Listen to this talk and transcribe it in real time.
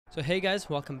So hey guys,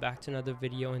 welcome back to another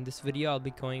video. In this video I'll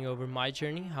be going over my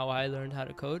journey, how I learned how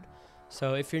to code.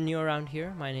 So if you're new around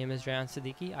here, my name is Rayyan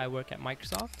Siddiqui. I work at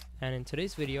Microsoft, and in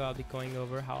today's video I'll be going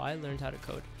over how I learned how to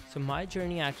code. So my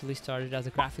journey actually started as a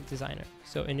graphic designer.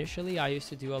 So initially I used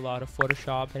to do a lot of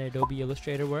Photoshop and Adobe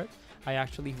Illustrator work. I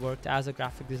actually worked as a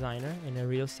graphic designer in a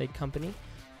real estate company.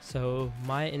 So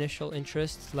my initial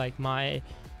interest, like my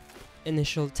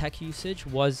initial tech usage,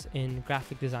 was in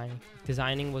graphic designing.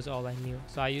 Designing was all I knew.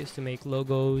 So I used to make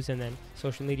logos and then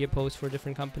social media posts for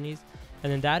different companies.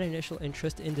 And then that initial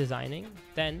interest in designing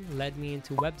then led me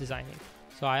into web designing.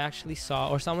 So I actually saw,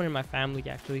 or someone in my family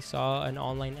actually saw, an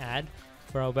online ad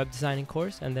for a web designing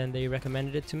course, and then they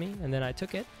recommended it to me, and then I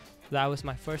took it. That was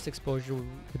my first exposure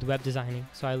with web designing.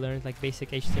 So I learned like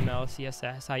basic HTML,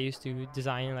 CSS. I used to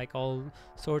design like all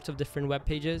sorts of different web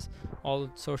pages, all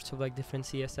sorts of like different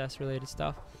CSS related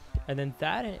stuff. And then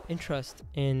that interest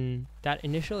in that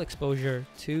initial exposure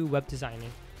to web designing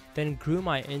then grew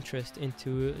my interest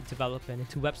into development,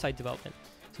 into website development.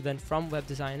 So then from web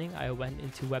designing, I went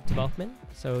into web development.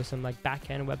 So some like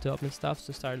back-end web development stuff.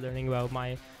 So started learning about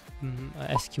my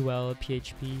SQL,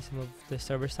 PHP, some of the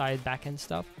server side back-end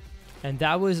stuff. And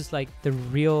that was like the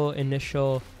real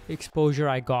initial exposure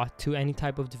I got to any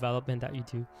type of development that you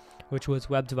do, which was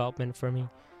web development for me.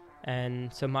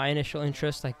 And so my initial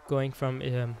interest, like going from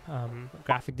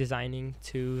graphic designing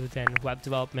to then web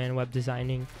development, web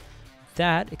designing,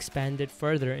 that expanded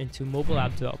further into mobile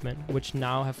app development, which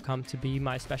now have come to be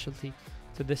my specialty.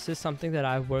 So this is something that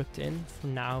I've worked in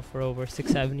for over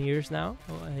 6-7 years now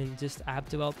in just app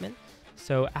development.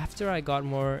 So after I got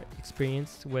more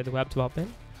experience with web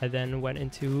development, I then went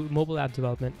into mobile app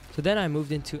development. So then I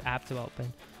moved into app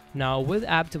development. Now with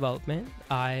app development,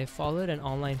 I followed an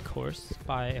online course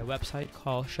by a website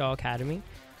called Shaw Academy.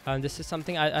 This is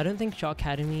something, I don't think Shaw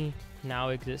Academy now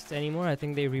exists anymore. I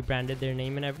think they rebranded their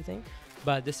name and everything.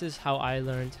 But this is how I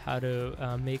learned how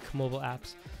to make mobile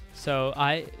apps. So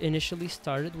I initially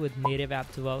started with native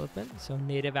app development. So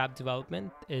native app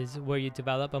development is where you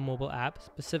develop a mobile app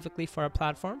specifically for a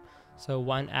platform. So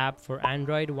one app for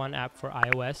Android, one app for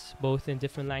iOS, both in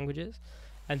different languages.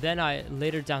 And then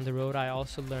later down the road, I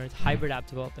also learned hybrid app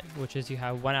development, which is you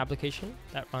have one application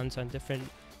that runs on different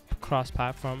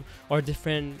cross-platform or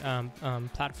different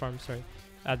platforms,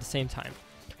 at the same time.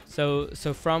 So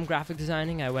from graphic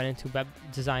designing, I went into web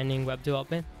designing, web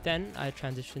development. Then I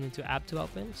transitioned into app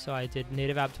development. So I did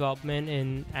native app development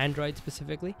in Android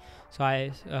specifically. So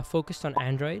I focused on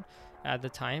Android at the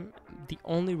time. The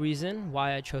only reason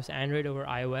why I chose Android over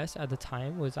iOS at the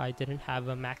time was I didn't have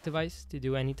a Mac device to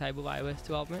do any type of iOS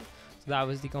development. So that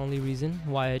was the only reason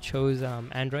why I chose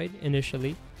Android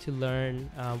initially to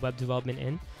learn web development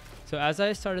in. So as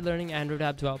I started learning Android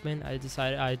app development, I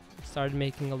started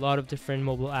making a lot of different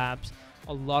mobile apps,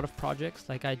 a lot of projects.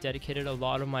 Like I dedicated a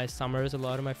lot of my summers, a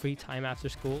lot of my free time after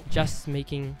school, just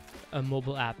making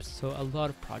mobile apps. So a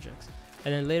lot of projects.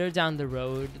 And then later down the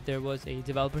road, there was a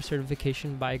developer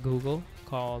certification by Google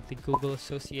called the Google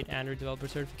Associate Android Developer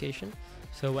Certification.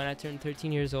 So when I turned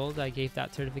 13 years old, I gave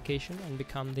that certification and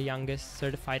become the youngest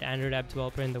certified Android app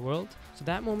developer in the world. So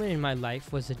that moment in my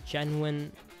life was a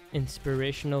genuine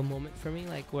inspirational moment for me,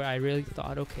 like where I really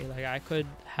thought, okay, like I could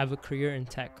have a career in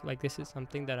tech. Like this is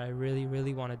something that I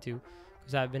really want to do,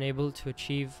 because I've been able to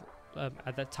achieve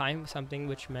at that time something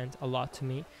which meant a lot to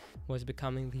me, was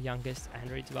becoming the youngest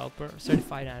Android developer,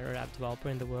 certified Android app developer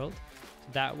in the world. So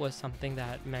that was something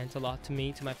that meant a lot to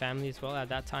me, to my family as well at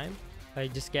that time,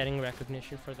 like just getting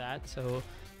recognition for that. So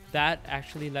that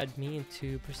actually led me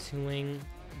into pursuing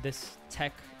this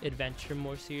tech adventure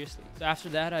more seriously. So after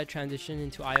that, I transitioned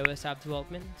into iOS app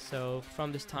development. So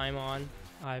from this time on,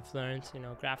 I've learned,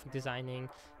 graphic designing,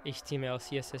 HTML,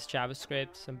 CSS,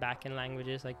 JavaScript, some backend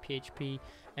languages like PHP,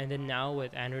 and then now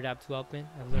with Android app development,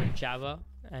 I've learned Java.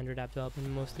 Android app development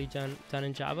mostly done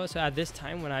in Java. So at this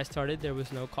time when I started, there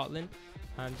was no Kotlin,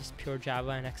 just pure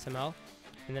Java and XML.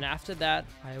 And then after that,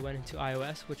 I went into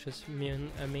iOS, which was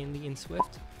mainly in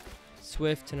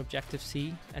Swift and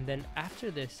Objective-C. And then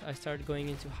after this, I started going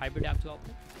into hybrid app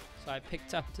development. So I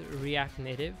picked up the React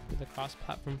Native, the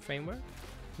cross-platform framework,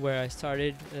 where I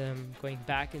started going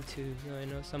back into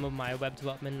some of my web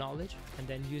development knowledge, and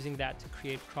then using that to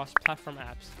create cross-platform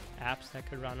apps that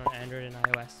could run on Android and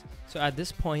iOS. So at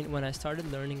this point, when I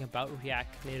started learning about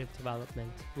React Native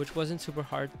development, which wasn't super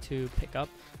hard to pick up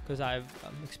because I've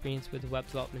experienced with web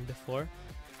development before,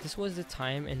 this was the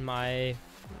time in my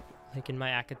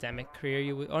academic career,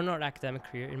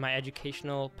 in my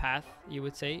educational path, you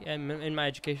would say, and in my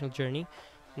educational journey,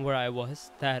 where I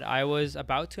was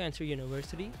about to enter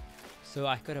university, so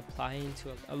I could apply into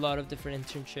a lot of different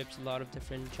internships, a lot of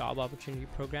different job opportunity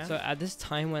programs. So at this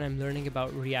time when I'm learning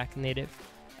about React Native,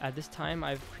 at this time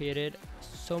I've created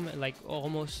so many, like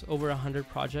almost over 100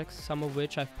 projects, some of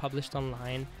which I've published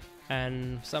online,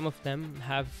 and some of them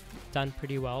have done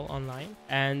pretty well online.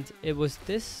 And it was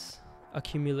this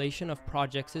accumulation of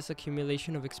projects, this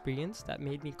accumulation of experience that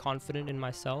made me confident in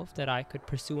myself that I could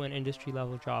pursue an industry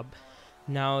level job.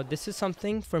 Now, this is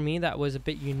something for me that was a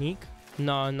bit unique,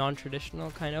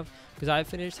 non-traditional kind of, because I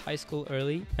finished high school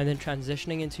early, and then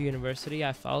transitioning into university,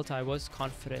 I felt I was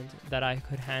confident that I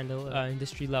could handle an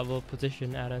industry level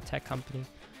position at a tech company.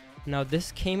 Now,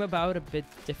 this came about a bit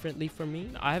differently for me.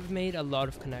 I've made a lot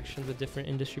of connections with different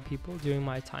industry people during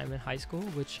my time in high school,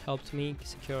 which helped me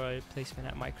secure a placement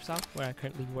at Microsoft, where I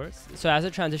currently work. So as I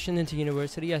transitioned into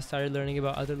university, I started learning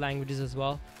about other languages as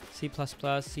well, C++,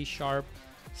 C#,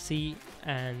 C,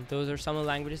 and those are some of the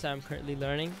languages that I'm currently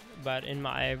learning. But in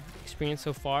my experience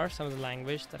so far, some of the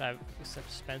language that I've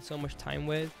spent so much time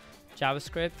with: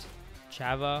 JavaScript,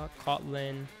 Java,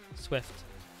 Kotlin, Swift.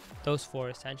 Those four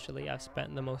essentially I've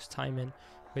spent the most time in,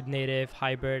 with native,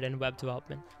 hybrid, and web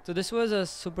development. So this was a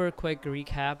super quick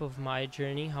recap of my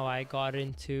journey, how I got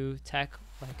into tech,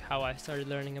 like how I started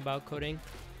learning about coding,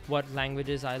 what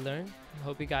languages I learned. I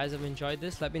hope you guys have enjoyed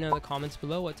this. Let me know in the comments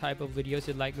below what type of videos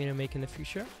you'd like me to make in the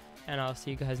future, and I'll see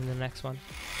you guys in the next one.